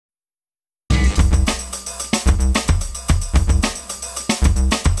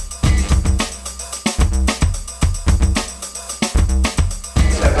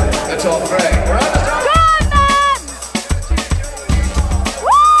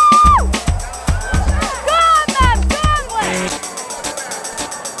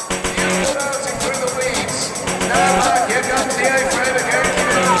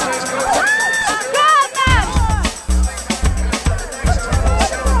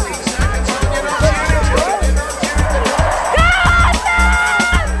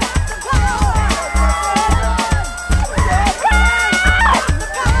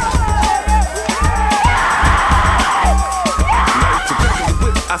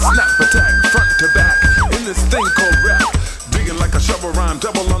snap attack, front to back, in this thing called rap. Digging like a shovel rhyme,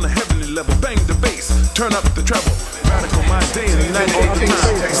 double on the heavenly level. Bang the bass, turn up the treble. Radical my day and night all the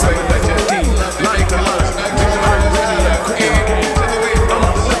time. 7 to 15, line to line.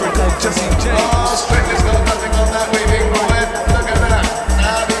 I'm the lyrical Jesse James. Strictly's got nothing on that weaving poet. Look at that.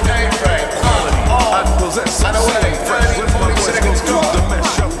 Now the name frame. I possess some slang fresh with my voice goes through the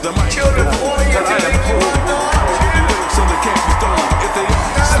mesh of the mic. Children, all of you But I am cool. Lyrics so they can't be stolen. If they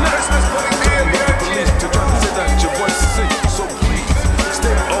snap, don't get the police to try to say that your voice is sick. So please,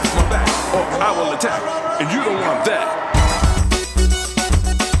 stay off my back or I will attack. And you don't want that.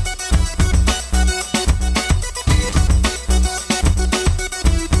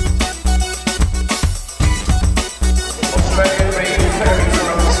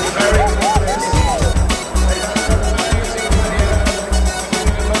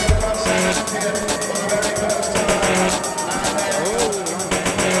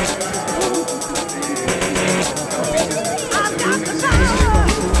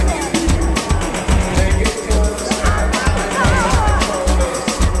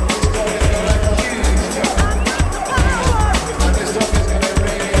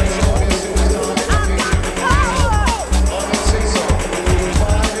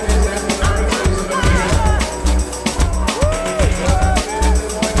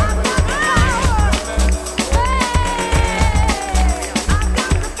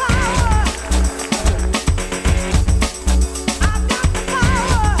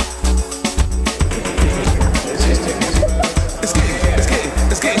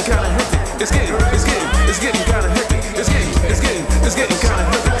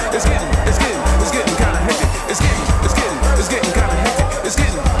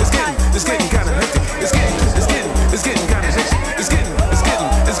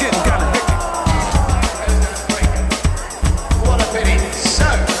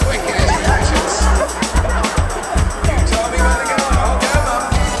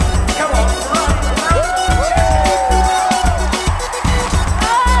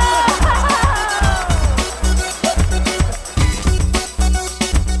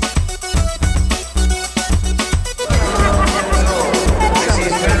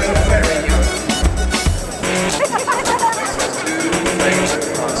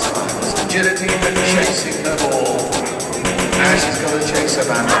 Agility and chasing the ball. Now she's got to chase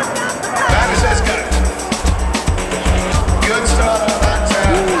Savannah. Savannah says go. Good start on that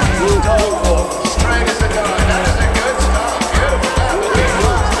dog walk. Straight as a die. That is a good start. Beautiful. That will be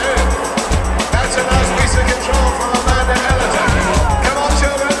class too. That's a nice piece of control from Amanda Ellison. Come on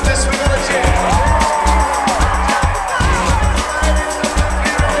children, this we got to cheer.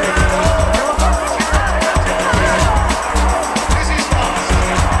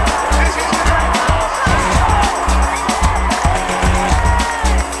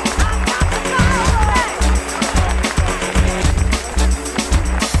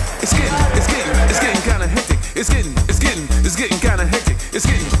 It's getting kinda hectic. It's getting kinda hectic. It's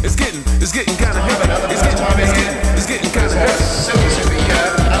getting kinda hectic.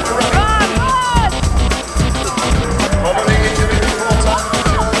 Probably individual time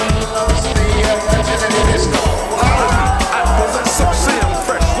loves the legendary disco. I possess some sound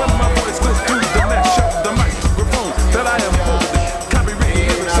fresh when my voice goes through the mesh of the microphone that I am holding. Copy reading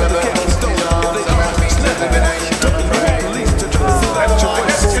lyrics so they can't be stolen. If they are snap, don't get the police to try to see that your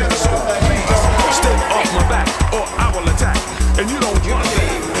voice is sick. So please, stay off my back or I will attack. And you don't want that.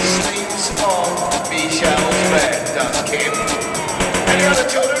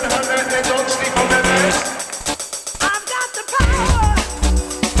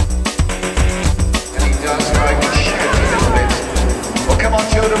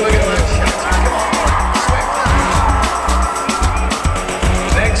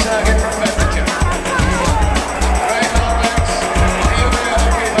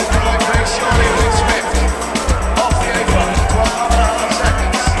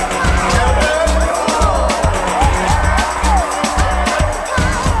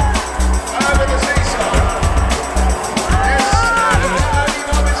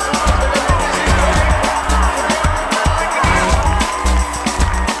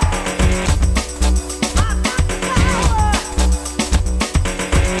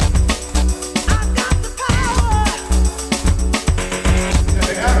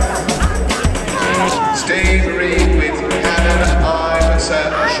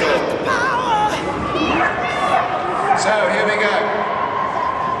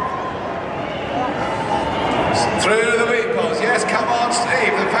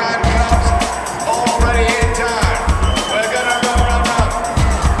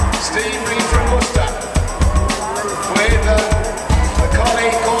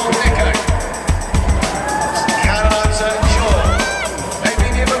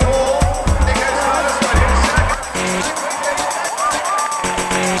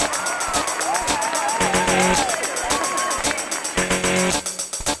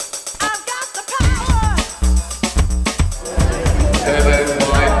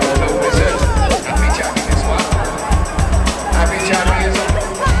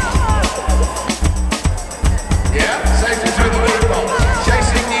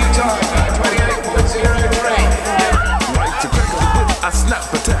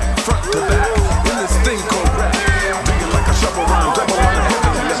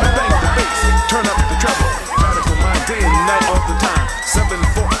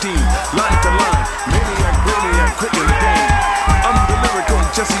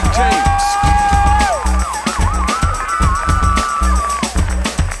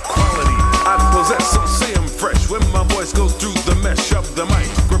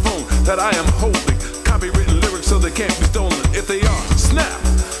 that I am holding. Copywritten lyrics so they can't be stolen. If they are, snap.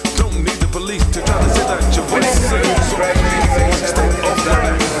 Don't need the police to try to say that you're wasting.